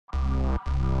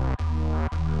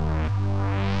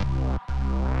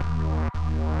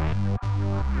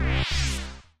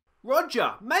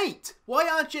Roger, mate, why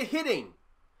aren't you hitting?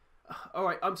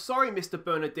 Alright, I'm sorry, Mr.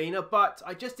 Bernardina, but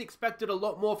I just expected a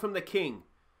lot more from the king.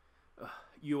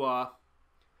 You are.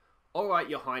 Alright,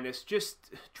 Your Highness,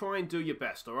 just try and do your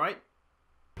best, alright?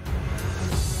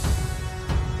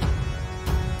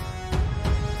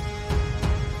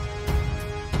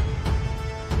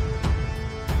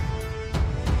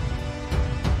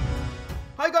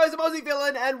 Hi guys, I'm Aussie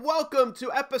Villain and welcome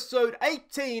to episode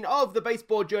 18 of the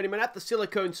Baseball Journeyman at the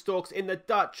Silicon Storks in the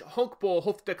Dutch Honkbal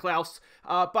Hoofdklasse.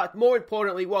 But more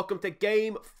importantly, welcome to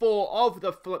Game 4 of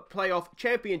the Playoff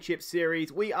Championship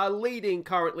Series. We are leading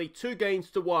currently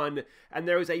 2-1, and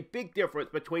there is a big difference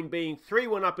between being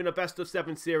 3-1 up in a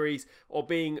best-of-7 series or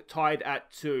being tied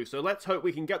at 2. So let's hope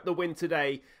we can get the win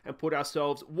today and put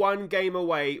ourselves one game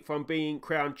away from being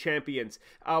crowned champions.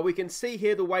 We can see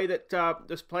here the way that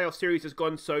this playoff series has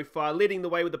gone so far. Leading the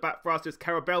way with the bat for us is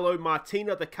Carabello.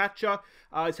 Martina, the catcher,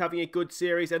 is having a good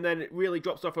series, and then it really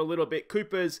drops off a little bit.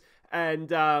 Coopers and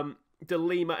De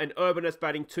Lima and Urbanus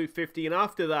batting .250, and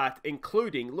after that,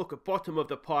 including, look at bottom of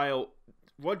the pile,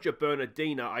 Roger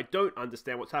Bernardina. I don't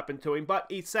understand what's happened to him, but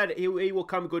he said he will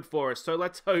come good for us. So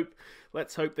let's hope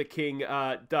the king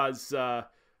does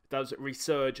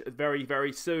resurge very,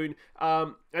 very soon.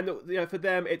 And for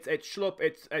them, it's Schlupp,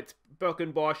 it's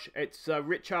Birkenbosch, it's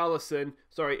Richarlison.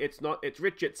 Sorry, it's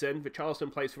Richardson.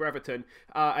 Richarlison plays for Everton,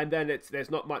 and then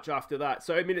there's not much after that.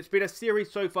 So I mean, it's been a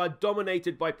series so far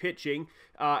dominated by pitching,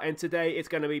 and today it's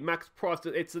going to be Max Povse.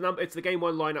 It's the game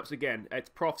 1 lineups again.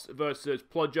 It's Povse versus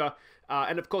Plodger,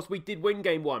 and of course we did win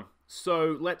game 1.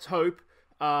 So let's hope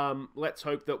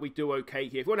that we do okay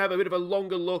here. If you want to have a bit of a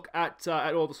longer look at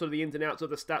all the sort of the ins and outs of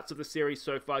the stats of the series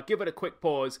so far, give it a quick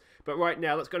pause. But right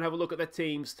now, let's go and have a look at the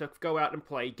teams to go out and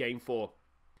play Game 4.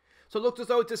 So it looks as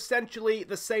though it's essentially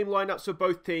the same lineups for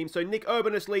both teams. So Nick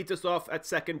Urbanus leads us off at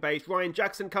second base. Ryan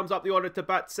Jackson comes up the order to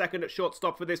bat second at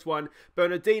shortstop for this one.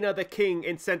 Bernardina, the king,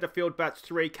 in center field, bats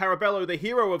 3. Carabello, the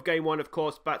hero of game 1, of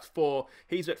course, bats 4.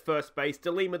 He's at first base.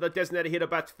 De Lima, the designated hitter,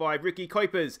 bats 5. Ricky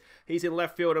Kuipers, he's in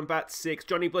left field and bats 6.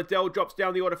 Johnny Bladell drops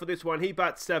down the order for this one. He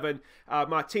bats 7.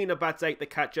 Martina bats 8, the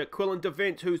catcher. Quillen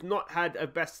DeVint, who's not had a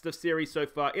best of series so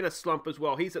far, in a slump as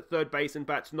well. He's at third base and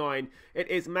bats 9.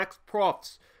 It is Max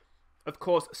Povse, of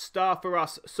course, star for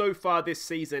us so far this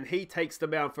season. He takes the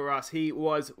mound for us. He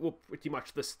was pretty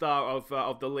much the star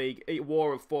of the league. A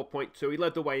WAR of 4.2. He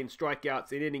led the way in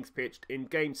strikeouts, in innings pitched, in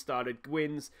games started,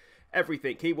 wins,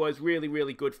 everything. He was really,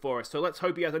 really good for us. So let's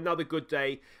hope he has another good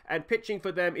day. And pitching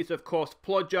for them is, of course,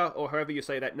 Plodger, or however you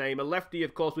say that name. A lefty,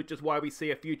 of course, which is why we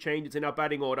see a few changes in our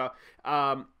batting order.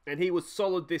 And he was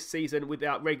solid this season,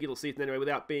 without regular season anyway,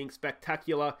 without being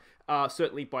spectacular,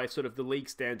 certainly by sort of the league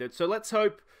standard. So let's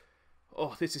hope.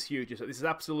 Oh, this is huge. This is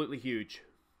absolutely huge.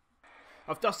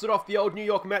 I've dusted off the old New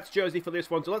York Mets jersey for this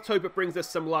one, so let's hope it brings us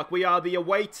some luck. We are the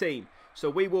away team, so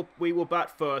we will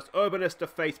bat first. Urbanus to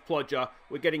face Plodger.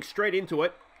 We're getting straight into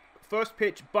it. First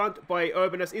pitch, bunt by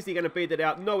Urbanus. Is he going to beat it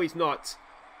out? No, he's not.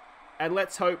 And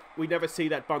let's hope we never see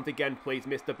that bunt again, please,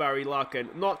 Mr. Barry Larkin.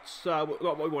 Not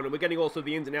what we wanted. We're getting also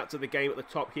the ins and outs of the game at the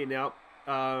top here now.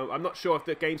 I'm not sure if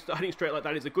the game starting straight like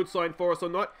that is a good sign for us or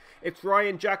not. It's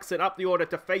Ryan Jackson up the order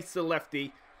to face the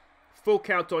lefty. Full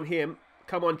count on him.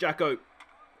 Come on, Jacko.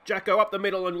 Jacko up the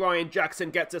middle, and Ryan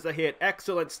Jackson gets us a hit.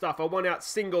 Excellent stuff. A 1-out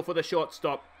single for the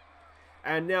shortstop.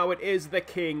 And now it is the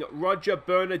king, Roger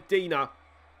Bernardina,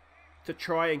 to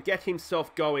try and get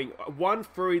himself going. 1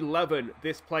 for 11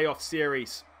 this playoff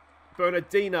series.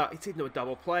 Bernardina, it's into a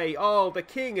double play. Oh, the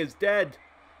king is dead.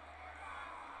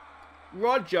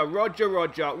 Roger.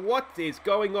 What is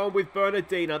going on with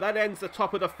Bernardina? That ends the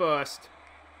top of the first.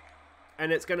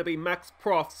 And it's going to be Max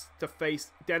Povse to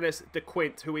face Dennis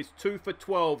DeQuint, who is 2 for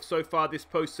 12 so far this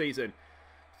postseason.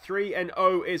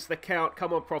 3-0 is the count.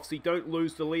 Come on, Povse. Don't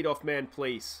lose the leadoff man,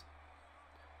 please.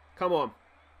 Come on.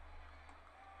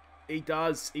 He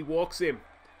does. He walks him.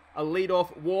 A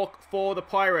leadoff walk for the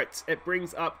Pirates. It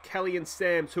brings up Kelly and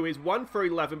Sams, who is 1 for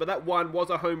 11, but that one was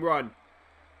a home run.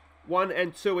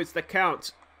 1-2 is the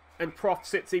count, and Povse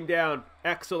sits him down.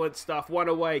 Excellent stuff. 1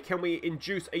 away. Can we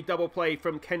induce a double play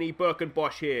from Kenny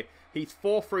Birkenbosch here? He's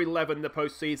 4 for 11 in the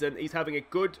postseason. He's having a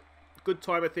good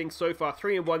time of things so far.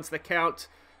 3-1's the count.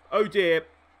 Oh dear,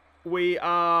 we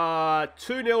are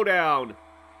 2-0 down.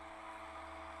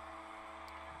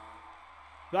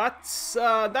 That's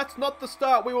not the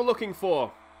start we were looking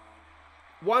for.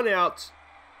 1 out,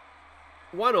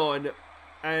 1 on.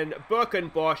 And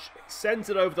Birkenbosch sends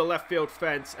it over the left field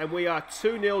fence, and we are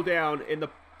 2-0 down in the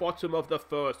bottom of the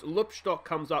first. Lupstock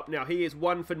comes up now. He is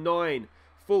 1 for 9.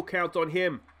 Full count on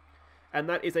him. And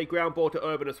that is a ground ball to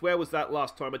Urbanus. Where was that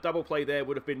last time? A double play there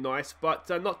would have been nice, but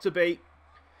not to be.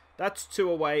 That's 2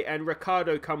 away, and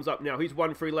Ricardo comes up now. He's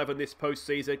 1 for 11 this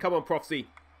postseason. Come on, Povse.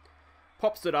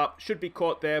 Pops it up. Should be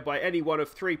caught there by any one of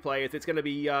 3 players. It's going to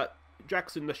be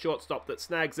Jackson, the shortstop, that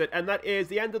snags it. And that is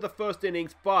the end of the first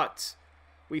innings, but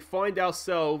we find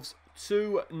ourselves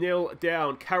 2-0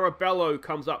 down. Carabello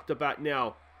comes up to bat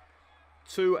now.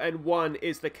 2-1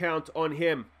 is the count on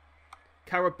him.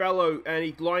 Carabello, and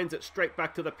he lines it straight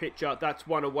back to the pitcher. That's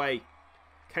 1 away.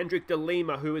 Kendrick De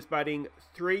Lima, who is batting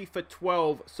 3 for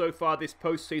 12 so far this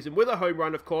postseason, with a home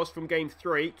run, of course, from game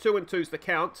 3. 2-2's the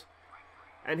count.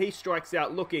 And he strikes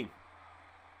out looking.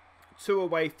 2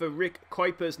 away for Rick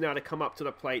Kuipers now to come up to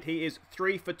the plate. He is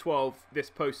 3 for 12 this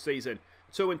postseason.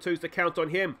 2-2's the count on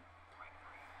him.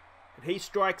 And he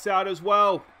strikes out as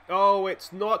well. Oh,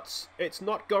 it's not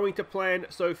going to plan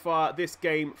so far this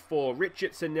game 4.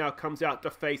 Richardson now comes out to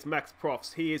face Max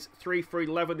Povse. He is 3 for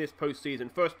 11 this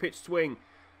postseason. First pitch swing.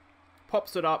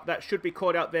 Pops it up. That should be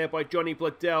caught out there by Johnny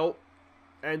Bladell.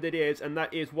 And it is, and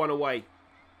that is 1 away.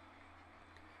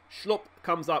 Schlupp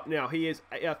comes up now. He is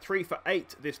 3 for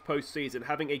 8 this postseason,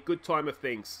 having a good time of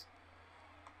things.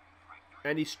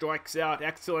 And he strikes out.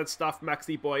 Excellent stuff,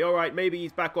 Maxi boy. All right, maybe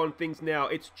he's back on things now.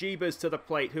 It's Jeebers to the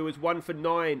plate, who is 1 for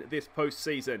 9 this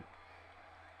postseason.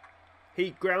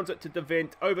 He grounds it to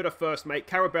DeVint, over to first mate.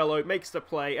 Carabello makes the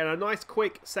play, and a nice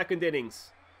quick second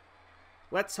innings.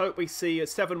 Let's hope we see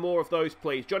 7 more of those,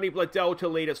 please. Johnny Bladell to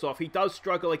lead us off. He does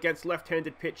struggle against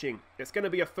left-handed pitching. It's going to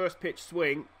be a first pitch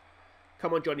swing.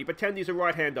 Come on, Johnny. Pretend he's a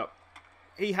right-hander.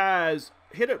 He has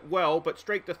hit it well, but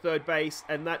straight to third base,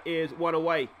 and that is 1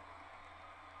 away.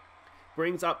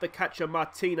 Brings up the catcher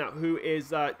Martina, who is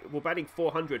batting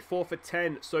 400. 4 for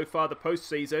 10 so far the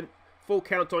postseason. Full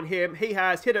count on him. He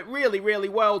has hit it really, really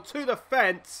well to the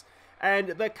fence. And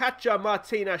the catcher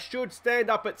Martina should stand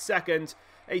up at second.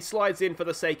 He slides in for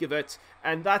the sake of it.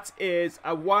 And that is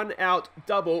a 1-out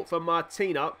double for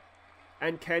Martina.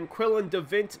 And can Quillen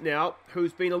DeVint now,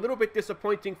 who's been a little bit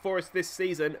disappointing for us this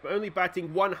season, only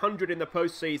batting 100 in the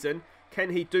postseason,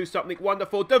 can he do something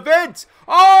wonderful? DeVint!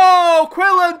 Oh,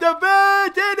 Quillen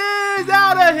DeVint! It is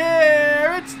out of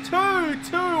here! It's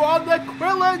 2-2 on the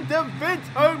Quillen DeVint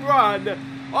home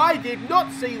run. I did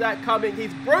not see that coming.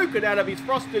 He's broken out of his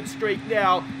frosted streak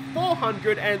now.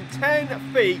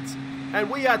 410 feet. And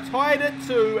we are tied at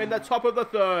 2 in the top of the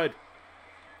third.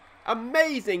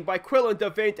 Amazing by Quillen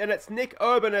DeVint, and it's Nick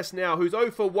Urbanus now, who's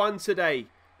 0 for 1 today.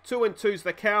 2-2's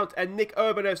the count, and Nick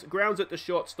Urbanus grounds it to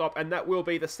shortstop, and that will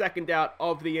be the second out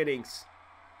of the innings.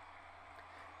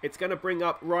 It's going to bring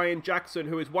up Ryan Jackson,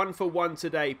 who is 1 for 1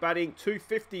 today, batting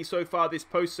 250 so far this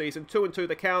postseason. 2-2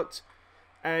 the count,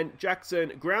 and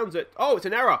Jackson grounds it. Oh, it's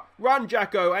an error. Run,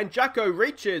 Jacko, and Jacko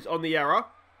reaches on the error.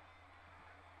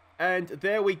 And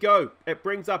there we go. It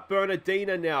brings up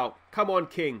Bernardina now. Come on,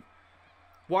 King.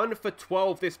 1 for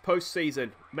 12 this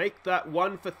postseason. Make that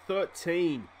 1 for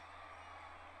 13.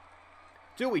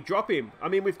 Do we drop him? I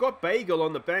mean, we've got Bagel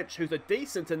on the bench, who's a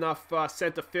decent enough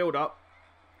centre fielder.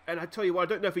 And I tell you what, I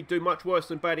don't know if he'd do much worse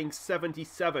than batting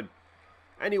 77.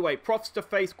 Anyway, Profs to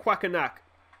face Quackernack.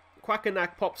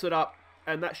 Quackernack pops it up,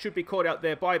 and that should be caught out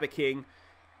there by the King.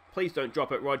 Please don't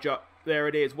drop it, Roger. There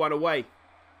it is, 1 away.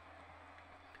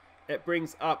 It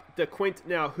brings up DeQuint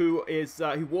now, who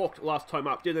walked last time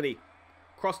up, didn't he?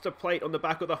 Crossed the plate on the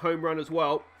back of the home run as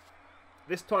well.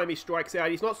 This time he strikes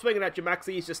out. He's not swinging at you,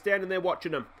 Maxie. He's just standing there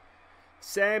watching him.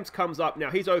 Sams comes up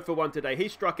now. He's 0 for 1 today. He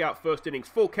struck out first innings.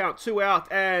 Full count, 2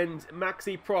 out, and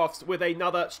Maxi Profs with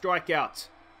another strikeout.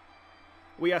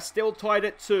 We are still tied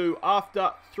at 2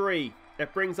 after 3.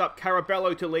 It brings up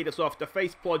Carabello to lead us off to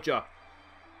face Plodger.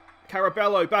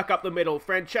 Carabello back up the middle.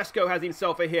 Francesco has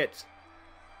himself a hit.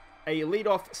 A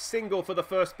leadoff single for the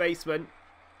first baseman,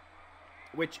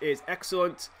 which is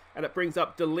excellent. And it brings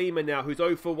up De Lima now, who's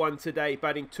 0 for 1 today,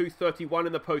 batting 231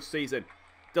 in the postseason.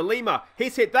 De Lima,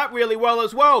 he's hit that really well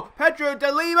as well. Pedro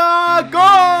De Lima,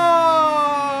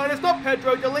 gone! It's not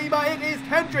Pedro De Lima, it is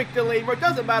Kendrick De Lima. It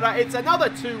doesn't matter, it's another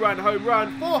 2-run home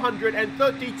run,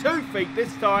 432 feet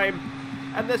this time.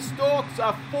 And the Storks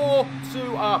are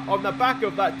 4-2 up on the back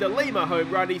of that De Lima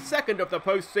home run. He's second of the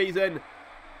postseason.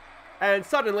 And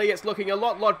suddenly it's looking a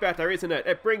lot better, isn't it?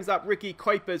 It brings up Ricky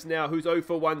Kuipers now, who's 0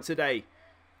 for 1 today.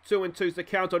 2-2's the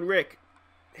count on Rick.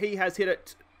 He has hit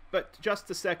it, but just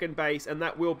to second base, and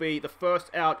that will be the first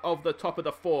out of the top of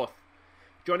the fourth.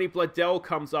 Johnny Bladell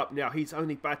comes up now. He's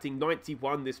only batting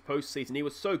 91 this postseason. He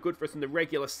was so good for us in the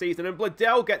regular season. And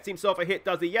Bladell gets himself a hit,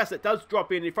 does he? Yes, it does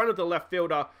drop in front of the left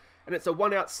fielder. And it's a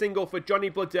 1-out single for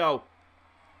Johnny Bladell.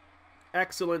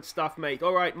 Excellent stuff, mate.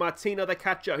 All right, Martina, the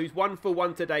catcher, who's 1 for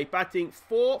 1 today, batting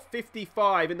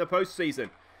 455 in the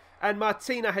postseason. And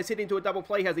Martina has hit into a double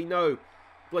play, has he? No.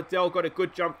 Bledell got a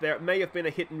good jump there. It may have been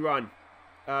a hit and run.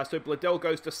 So Bledell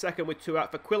goes to second with 2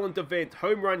 out for Quillen DeVint.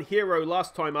 Home run hero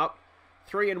last time up.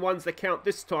 3-1's the count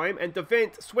this time. And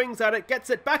DeVint swings at it, gets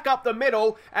it back up the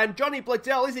middle. And Johnny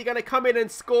Bledell, is he going to come in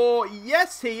and score?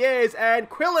 Yes, he is. And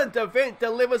Quillen DeVint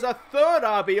delivers a 3rd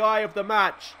RBI of the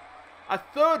match. A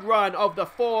 3rd run of the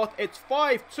 4th. It's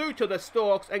 5-2 to the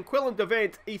Storks. And Quillen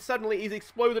DeVint, he's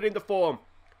exploded into form.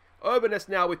 Urbanus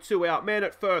now with 2 out. Man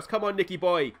at first. Come on, Nicky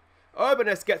boy.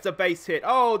 Urbanus gets a base hit.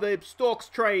 Oh, the Storks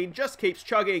train just keeps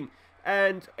chugging.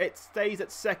 And it stays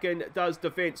at second, does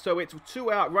DeVint. So it's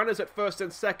 2 out. Runners at first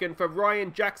and second for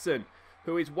Ryan Jackson,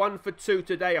 who is 1 for 2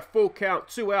 today. A full count.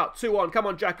 2 out. 2 on. Come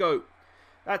on, Jacko.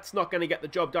 That's not going to get the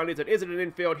job done, is it? Is it an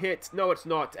infield hit? No, it's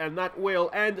not. And that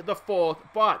will end the 4th.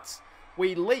 But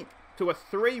we leap to a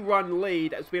 3-run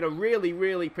lead. It's been a really,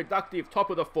 really productive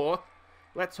top of the 4th.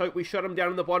 Let's hope we shut him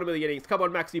down in the bottom of the innings. Come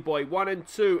on, Maxie boy.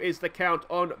 1-2 is the count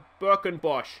on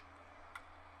Birkenbosch.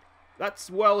 That's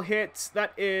well hit.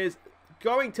 That is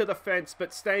going to the fence,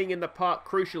 but staying in the park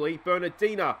crucially.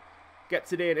 Bernardina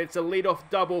gets it in. It's a leadoff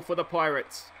double for the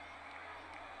Pirates.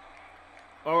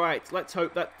 All right, let's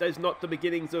hope that there's not the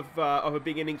beginnings of a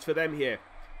big innings for them here.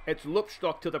 It's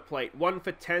Lupstock to the plate. 1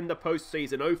 for 10 the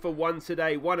postseason. 0 for 1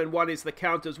 today. 1-1 is the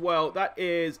count as well. That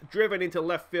is driven into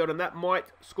left field, and that might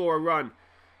score a run.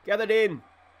 Get it in.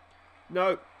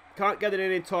 No, can't get it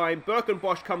in time.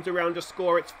 Birkenbosch comes around to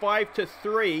score. It's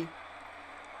 5-3.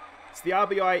 It's the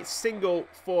RBI single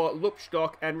for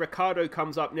Lupstock, and Ricardo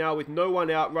comes up now with no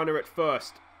one out, runner at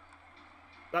first.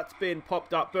 That's been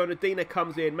popped up. Bernardina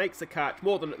comes in, makes a catch. It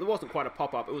wasn't quite a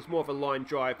pop-up. It was more of a line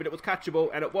drive, but it was catchable,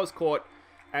 and it was caught,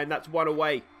 and that's 1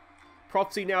 away.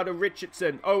 Profsy now to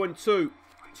Richardson. 0-2.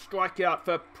 Strikeout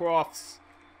for Profs.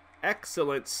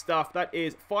 Excellent stuff. That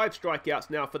is 5 strikeouts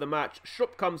now for the match.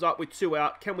 Schupp comes up with 2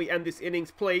 out. Can we end this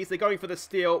innings, please? They're going for the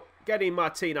steal. Get in,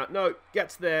 Martina. No,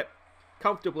 gets there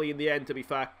comfortably in the end, to be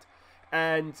fact.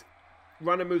 And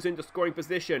runner moves into scoring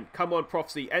position. Come on,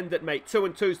 Profsy. End it, mate.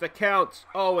 2-2's the count.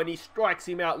 Oh, and he strikes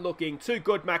him out looking. Too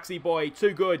good, Maxie boy.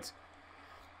 Too good.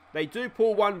 They do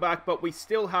pull 1 back, but we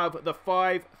still have the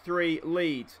 5-3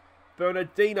 lead.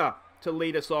 Bernardina to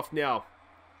lead us off now.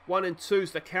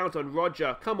 1-2's the count on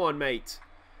Roger. Come on, mate.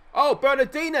 Oh,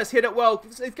 Bernardina's hit it well.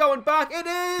 It's going back. It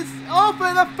is off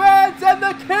in the fence, and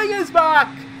the king is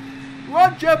back.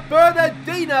 Roger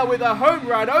Bernardina with a home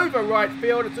run over right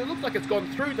field. It looks like it's gone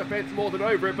through the fence more than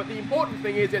over it, but the important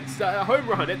thing is it's a home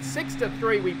run. It's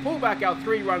 6-3. We pull back our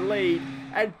 3-run lead,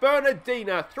 and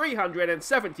Bernardina,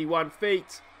 371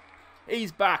 feet.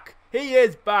 He's back. He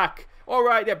is back. All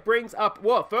right, that brings up,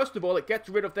 well, first of all, it gets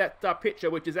rid of that pitcher,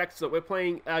 which is excellent. We're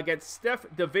playing against Steph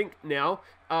DeVink now,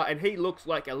 and he looks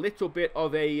like a little bit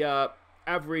of a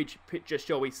average pitcher,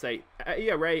 shall we say.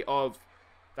 ERA of,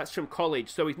 that's from college,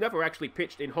 so he's never actually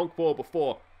pitched in honkball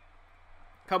before.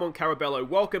 Come on, Carabello.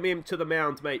 Welcome him to the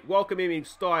mound, mate. Welcome him in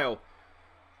style.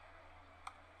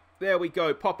 There we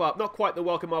go. Pop up. Not quite the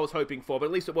welcome I was hoping for, but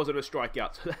at least it wasn't a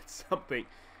strikeout, so that's something.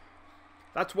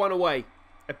 That's 1 away.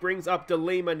 It brings up De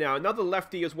Lima now. Another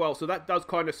lefty as well, so that does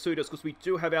kind of suit us because we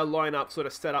do have our lineup sort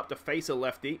of set up to face a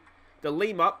lefty. De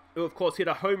Lima, who of course hit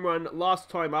a home run last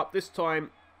time up. This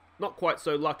time, not quite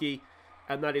so lucky,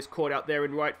 and that is caught out there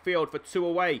in right field for 2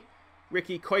 away.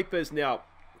 Ricky Kuipers now.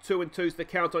 2-2's the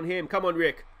count on him. Come on,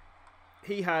 Rick.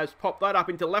 He has popped that up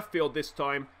into left field this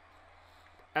time.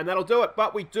 And that'll do it,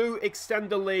 but we do extend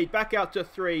the lead back out to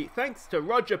 3, thanks to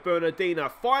Roger Bernardina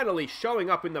finally showing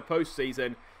up in the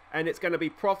postseason. And it's going to be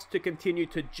Profs to continue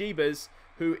to Jeebers,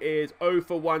 who is 0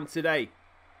 for 1 today.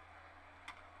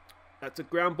 That's a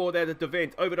ground ball there to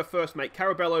DeVint. Over to first, mate.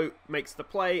 Carabello makes the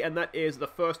play, and that is the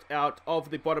first out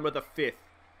of the bottom of the 5th.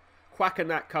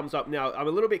 Quackernack comes up now. I'm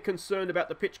a little bit concerned about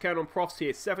the pitch count on Profs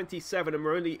here. 77, and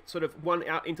we're only sort of 1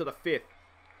 out into the 5th.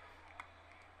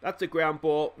 That's a ground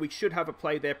ball. We should have a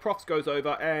play there. Profs goes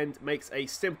over and makes a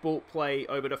simple play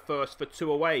over to first for 2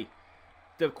 away.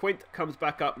 De Quint comes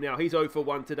back up now. He's 0 for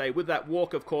 1 today. With that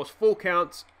walk, of course, full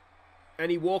count. And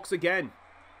he walks again.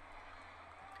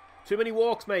 Too many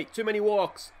walks, mate. Too many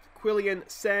walks. Quillian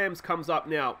Sams comes up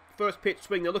now. First pitch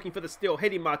swing. They're looking for the steal.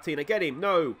 Hit him, Martina. Get him.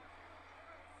 No.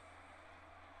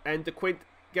 And De Quint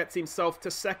gets himself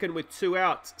to second with 2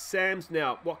 outs. Sams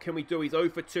now. What can we do? He's 0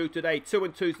 for 2 today.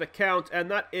 2-2's the count. And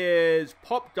that is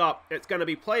popped up. It's going to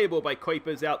be playable by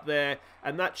Kuipers out there.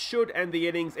 And that should end the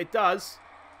innings. It does.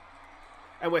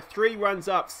 And we're 3 runs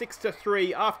up,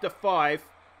 6-3 after 5.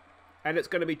 And it's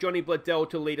going to be Johnny Bledell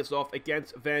to lead us off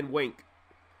against Van Wink.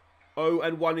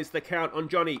 0-1 is the count on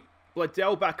Johnny.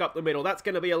 Bledell back up the middle. That's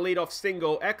going to be a leadoff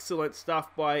single. Excellent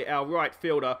stuff by our right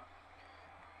fielder.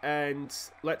 And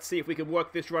let's see if we can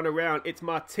work this run around. It's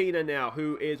Martina now,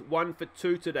 who is 1 for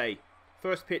 2 today.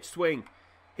 First pitch swing.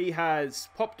 He has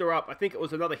popped her up. I think it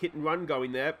was another hit and run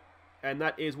going there. And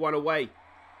that is 1 away.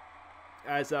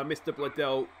 As Mr.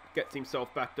 Bladell gets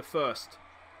himself back to first.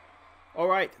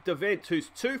 Alright, DeVint, who's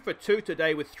 2 for 2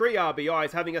 today with 3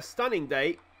 RBIs, having a stunning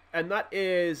day. And that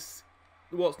is...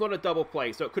 well, it's not a double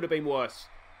play, so it could have been worse.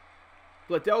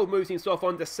 Bladell moves himself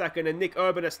on to second, and Nick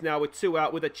Urbanus now with 2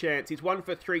 out with a chance. He's 1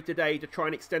 for 3 today to try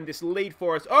and extend this lead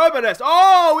for us. Urbanus!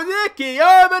 Oh, Nicky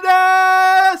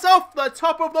Urbanus! Off the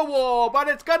top of the wall, but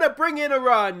it's going to bring in a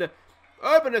run.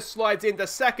 Urbanus slides into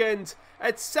second.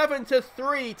 It's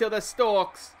 7-3 to the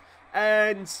Storks.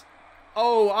 And,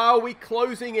 oh, are we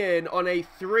closing in on a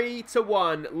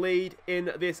 3-1 lead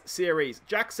in this series?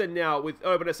 Jackson now with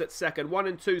Urbanus at second. 1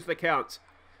 and 2's the count.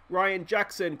 Ryan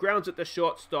Jackson grounds at the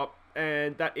shortstop.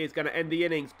 And that is going to end the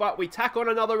innings. But we tack on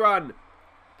another run.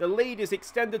 The lead is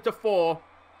extended to 4.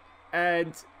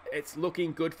 And it's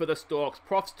looking good for the Storks.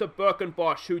 Props to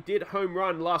Birkenbosch, who did home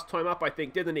run last time up, I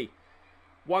think, didn't he?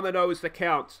 1-0 is the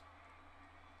count.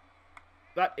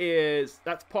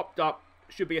 That's popped up.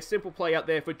 Should be a simple play out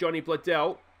there for Johnny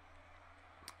Bladell.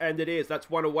 And it is. That's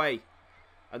 1 away.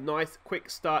 A nice quick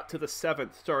start to the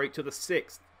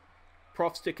 6th.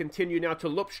 Props to continue now to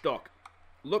Lupstock.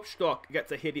 Lupstock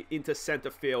gets a hit into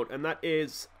center field, and that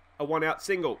is a 1-out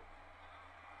single.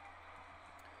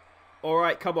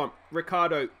 Alright, come on.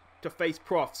 Ricardo to face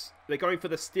Profs. They're going for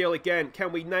the steal again.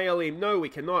 Can we nail him? No, we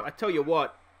cannot. I tell you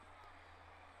what.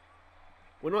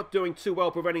 We're not doing too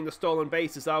well preventing the stolen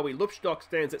bases, are we? Lupstock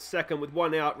stands at second with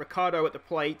 1 out. Ricardo at the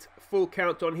plate. Full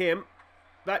count on him.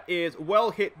 That is well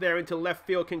hit there into left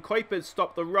field. Can Kuipers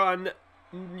stop the run?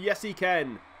 Yes, he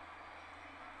can.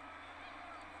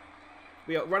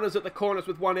 We got runners at the corners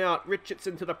with 1 out.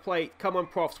 Richardson to the plate. Come on,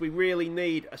 Profs. We really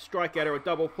need a strikeout or a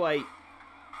double play.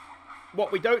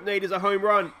 What we don't need is a home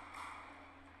run.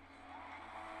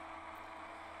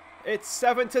 It's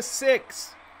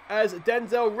 7-6 as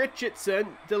Denzel Richardson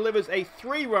delivers a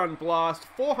 3-run blast,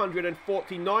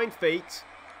 449 feet.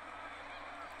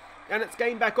 And it's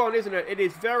game back on, isn't it? It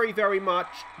is very, very much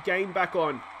game back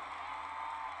on.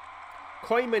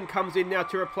 Koyman comes in now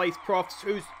to replace Profs,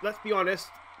 who's, let's be honest,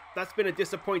 that's been a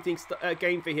disappointing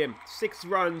game for him. 6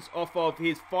 runs off of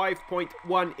his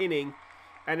 5.1 inning.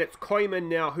 And it's Koyman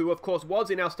now, who of course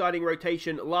was in our starting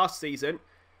rotation last season,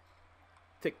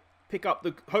 to pick up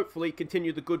hopefully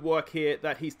continue the good work here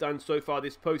that he's done so far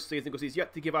this postseason, because he's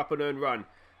yet to give up an earned run.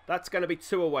 That's going to be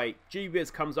 2 away. G-Wiz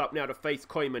comes up now to face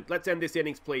Koyman. Let's end this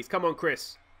innings, please. Come on,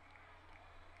 Chris.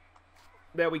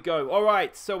 There we go. All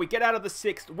right, so we get out of the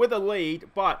 6th with a lead,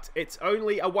 but it's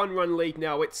only a 1-run lead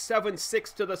now. It's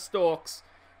 7-6 to the Storks,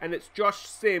 and it's Josh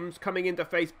Sims coming in to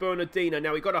face Bernardina.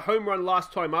 Now, he got a home run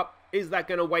last time up. Is that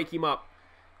going to wake him up?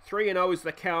 3-0 is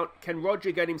the count. Can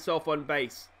Roger get himself on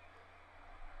base?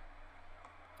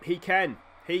 He can.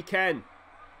 He can.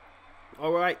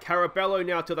 All right, Carabello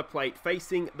now to the plate,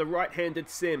 facing the right-handed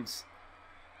Sims.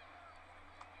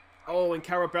 Oh, and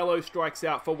Carabello strikes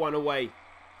out for 1 away.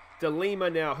 De Lima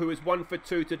now, who is 1 for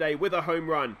 2 today with a home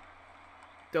run.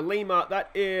 De Lima, that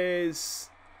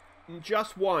is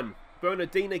just 1.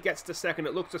 Bernardina gets to second.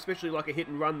 It looks especially like a hit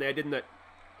and run there, didn't it?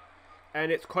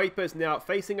 And it's Kuipers now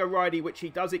facing a righty, which he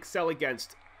does excel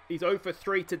against. He's 0 for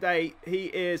 3 today. He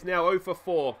is now 0 for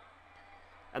 4.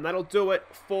 And that'll do it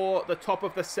for the top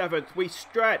of the 7th. We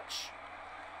stretch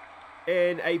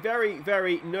in a very,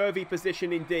 very nervy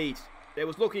position indeed. It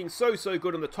was looking so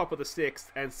good on the top of the 6th,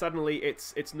 and suddenly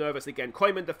it's nervous again.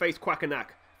 Koyman to face Quackenack.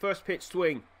 First pitch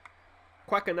swing.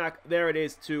 Quackenack, there it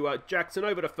is to Jackson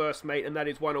over to first mate, and that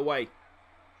is 1 away.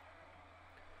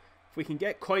 If we can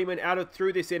get Koyman out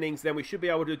through this innings, then we should be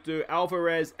able to do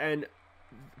Alvarez and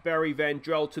Barry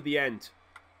Vandrell to the end.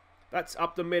 That's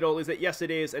up the middle, is it? Yes,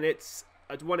 it is, and it's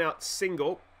a 1-out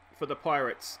single for the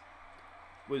Pirates.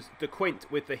 Was DeQuint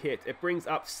with the hit. It brings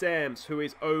up Sams, who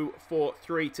is 0 for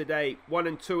 3 today. 1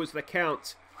 and 2 is the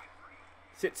count.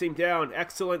 Sits him down.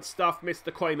 Excellent stuff,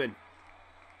 Mr. Koyman.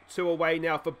 2 away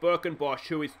now for Birkenbosch,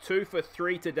 who is 2 for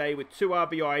 3 today with 2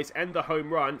 RBIs and the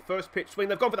home run. First pitch swing.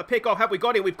 They've gone for the pickoff. Have we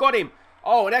got him? We've got him.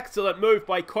 Oh, an excellent move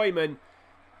by Koyman.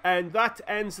 And that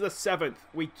ends the 7th.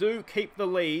 We do keep the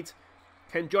lead.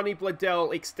 Can Johnny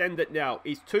Bladell extend it now?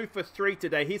 He's 2 for 3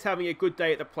 today. He's having a good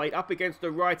day at the plate. Up against the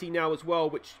righty now as well,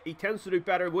 which he tends to do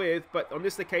better with. But on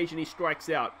this occasion, he strikes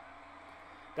out.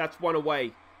 That's 1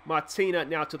 away. Martina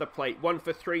now to the plate. 1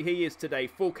 for 3 he is today.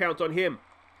 Full count on him.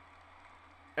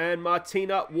 And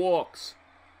Martina walks.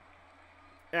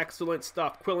 Excellent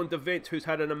stuff. Quillen DeVint, who's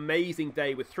had an amazing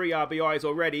day with 3 RBIs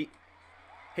already.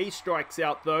 He strikes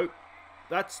out though.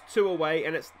 That's 2 away,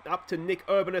 and it's up to Nick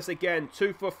Urbanus again.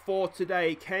 2 for 4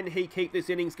 today. Can he keep this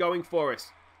innings going for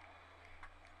us?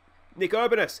 Nick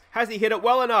Urbanus, has he hit it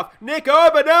well enough? Nick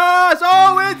Urbanus!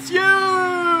 Oh, it's huge!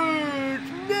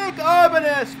 Nick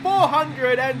Urbanus,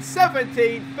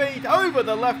 417 feet over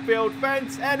the left field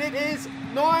fence, and it is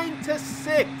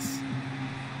 9-6.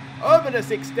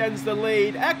 Urbanus extends the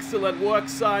lead. Excellent work,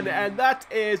 son. And that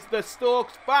is the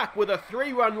Storks back with a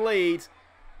 3-run lead.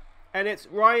 And it's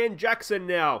Ryan Jackson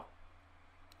now.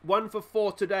 1 for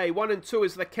 4 today. 1 and 2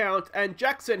 is the count. And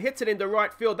Jackson hits it into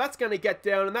right field. That's going to get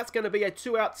down. And that's going to be a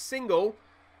 2-out single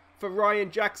for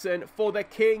Ryan Jackson for the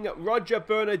King, Roger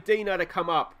Bernardino, to come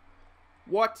up.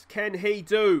 What can he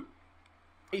do?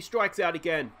 He strikes out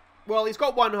again. Well, he's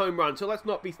got 1 home run, so let's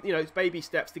not be, it's baby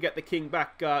steps to get the King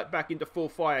back into full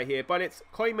fire here. But it's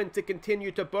Kleiman to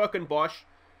continue to Birkenbosch.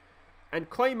 And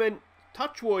Kleiman,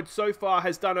 touchwood, so far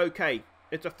has done okay.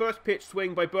 It's a first pitch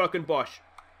swing by Birkenbosch.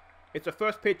 It's a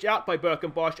first pitch out by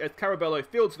Birkenbosch as Carabello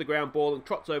fields the ground ball and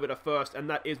trots over to first, and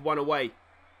that is 1 away.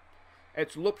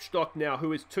 It's Lupstock now,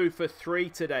 who is 2 for 3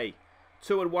 today.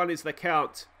 2 and 1 is the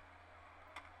count.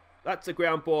 That's a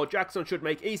ground ball. Jackson should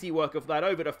make easy work of that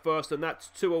over to first, and that's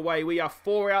 2 away. We are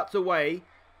 4 outs away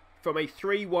from a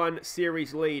 3-1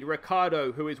 series lead.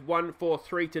 Ricardo, who is 1 for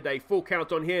 3 today. Full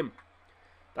count on him.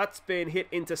 That's been hit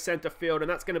into center field, and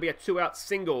that's going to be a 2-out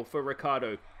single for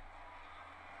Ricardo.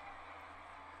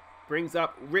 Brings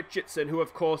up Richardson, who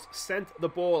of course sent the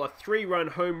ball a 3-run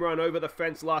home run over the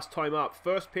fence last time up.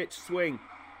 First pitch swing.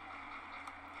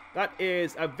 That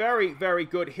is a very, very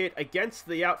good hit against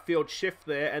the outfield shift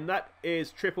there, and that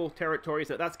is triple territory.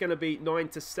 So that's going to be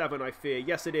 9-7, I fear.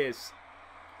 Yes, it is.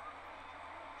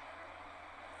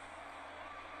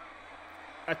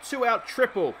 A 2-out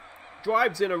triple.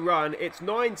 Drives in a run. It's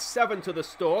 9-7 to the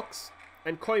Storks.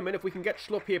 And Kleiman, if we can get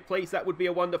Schlupp here, please, that would be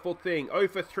a wonderful thing. 0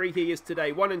 for 3 he is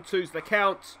today. 1 and 2's the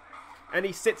count. And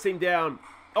he sits him down.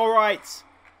 All right.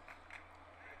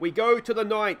 We go to the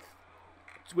 9th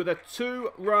with a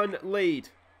 2-run lead.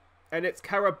 And it's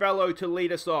Carabello to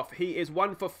lead us off. He is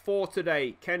 1 for 4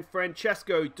 today. Can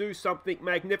Francesco do something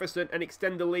magnificent and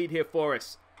extend the lead here for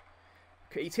us?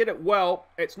 He's hit it well.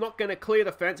 It's not going to clear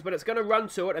the fence, but it's going to run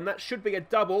to it, and that should be a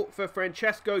double for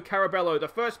Francesco Carabello. The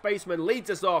first baseman leads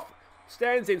us off,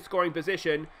 stands in scoring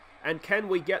position, and can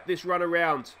we get this run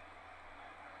around?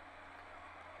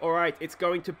 All right, it's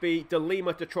going to be De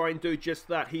Lima to try and do just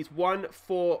that. He's 1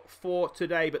 for 4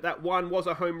 today, but that one was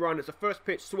a home run. It's a first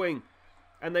pitch swing,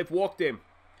 and they've walked him.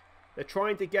 They're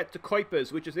trying to get to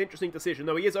Kuipers, which is an interesting decision.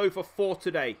 No, he is 0 for 4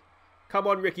 today. Come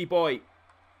on, Ricky boy.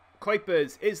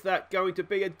 Kuipers, is that going to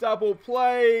be a double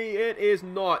play? It is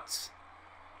not.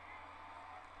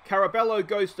 Carabello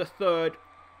goes to third,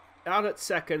 out at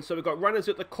second, so we've got runners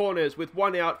at the corners with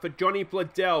 1 out for Johnny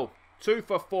Bladell. 2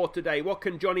 for 4 today. What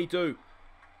can Johnny do?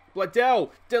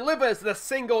 Bladell delivers the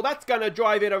single. That's going to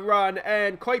drive in a run,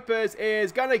 and Kuipers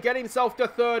is going to get himself to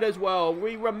third as well.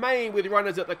 We remain with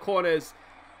runners at the corners.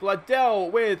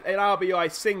 Bladell with an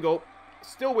RBI single.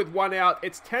 Still with 1 out.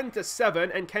 It's 10-7,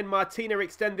 and can Martina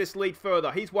extend this lead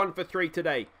further? He's 1 for 3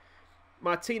 today.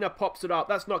 Martina pops it up.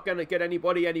 That's not going to get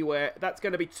anybody anywhere. That's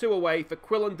going to be 2 away for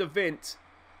Quillen DeVint,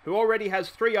 who already has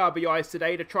 3 RBIs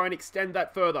today, to try and extend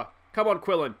that further. Come on,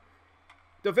 Quillen.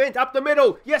 DeVint up the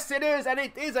middle. Yes, it is, and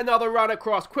it is another run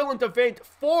across. Quillen DeVint,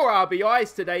 4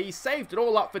 RBIs today. He saved it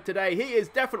all up for today. He is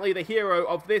definitely the hero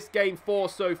of this Game 4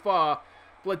 so far.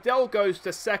 Bladell goes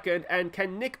to second, and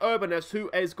can Nick Urbanus, who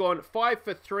has gone 5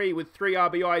 for 3 with 3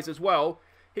 RBIs as well,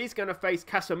 he's going to face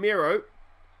Casemiro.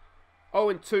 0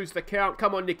 and 2's the count.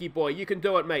 Come on, Nicky boy. You can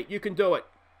do it, mate. You can do it.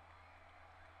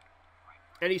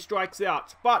 And he strikes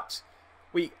out. But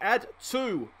we add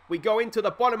 2. We go into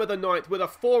the bottom of the 9th with a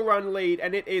 4-run lead,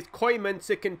 and it is Koeman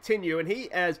to continue, and he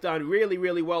has done really,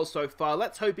 really well so far.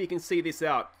 Let's hope he can see this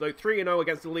out. Though 3-0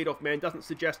 against the leadoff man doesn't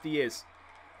suggest he is.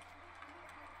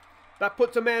 That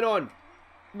puts a man on.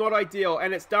 Not ideal.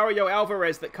 And it's Dario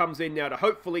Alvarez that comes in now to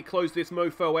hopefully close this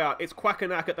mofo out. It's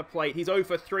Quackenack at the plate. He's 0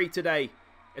 for 3 today.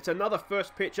 It's another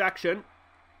first pitch action.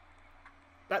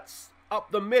 That's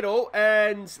up the middle,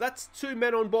 and that's 2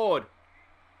 men on board.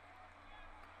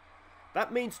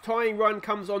 That means tying run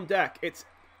comes on deck. It's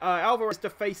Alvarez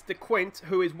to face DeQuint,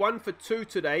 who is 1 for 2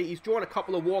 today. He's drawn a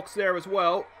couple of walks there as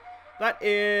well. That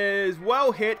is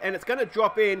well hit, and it's going to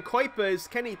drop in. Kuipers,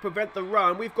 can he prevent the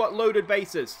run? We've got loaded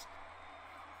bases.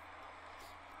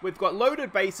 We've got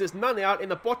loaded bases, none out in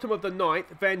the bottom of the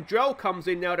 9th. Vandrell comes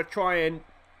in now to try and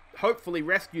hopefully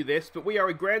rescue this, but we are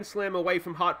a grand slam away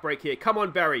from heartbreak here. Come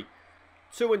on, Barry.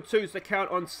 2 and 2's the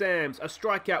count on Sam's. A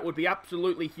strikeout would be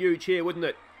absolutely huge here, wouldn't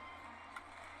it?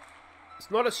 It's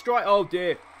not a strike. Oh,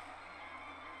 dear.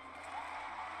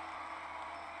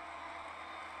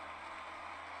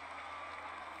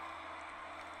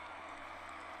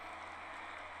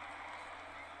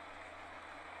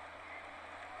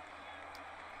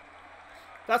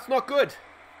 That's not good.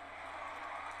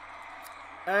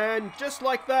 And just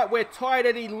like that, we're tied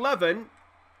at 11.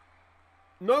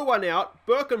 No one out.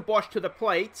 Birkenbosch to the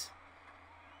plate.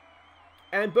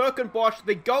 And Birkenbosch,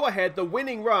 the go-ahead, the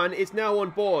winning run, is now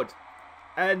on board.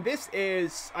 And this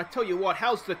is, I tell you what,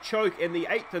 how's the choke in the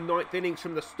 8th and 9th innings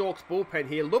from the Storks bullpen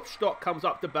here. Lupstock comes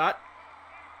up to bat.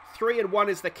 3-1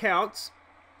 is the count.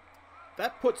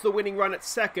 That puts the winning run at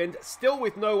second, still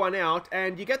with no one out,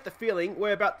 and you get the feeling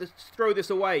we're about to throw this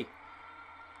away.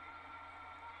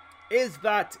 Is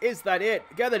that it?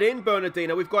 Get it in,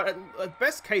 Bernardino. We've got, a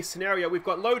best case scenario, we've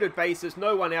got loaded bases,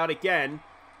 no one out again.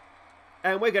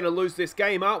 And we're going to lose this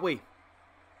game, aren't we?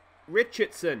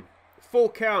 Richardson, full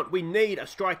count. We need a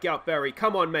strikeout, Berry.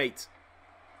 Come on, mate.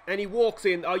 And he walks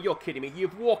in. Oh, you're kidding me.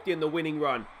 You've walked in the winning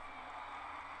run.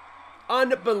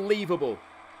 Unbelievable.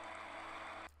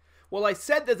 Well, I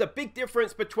said there's a big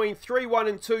difference between 3-1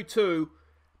 and 2-2.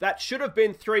 That should have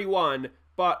been 3-1,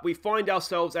 but we find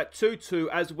ourselves at 2-2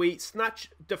 as we snatch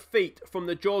defeat from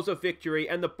the jaws of victory,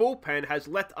 and the bullpen has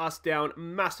let us down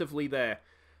massively there.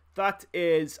 That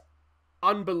is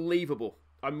unbelievable.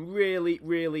 I'm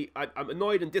I'm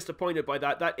annoyed and disappointed by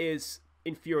that. That is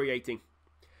infuriating.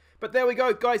 But there we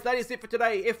go, guys. That is it for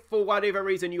today. If for whatever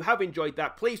reason you have enjoyed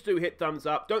that, please do hit thumbs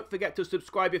up. Don't forget to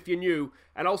subscribe if you're new.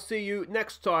 And I'll see you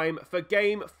next time for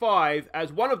Game 5,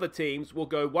 as one of the teams will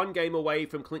go one game away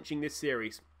from clinching this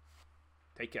series.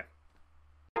 Take care.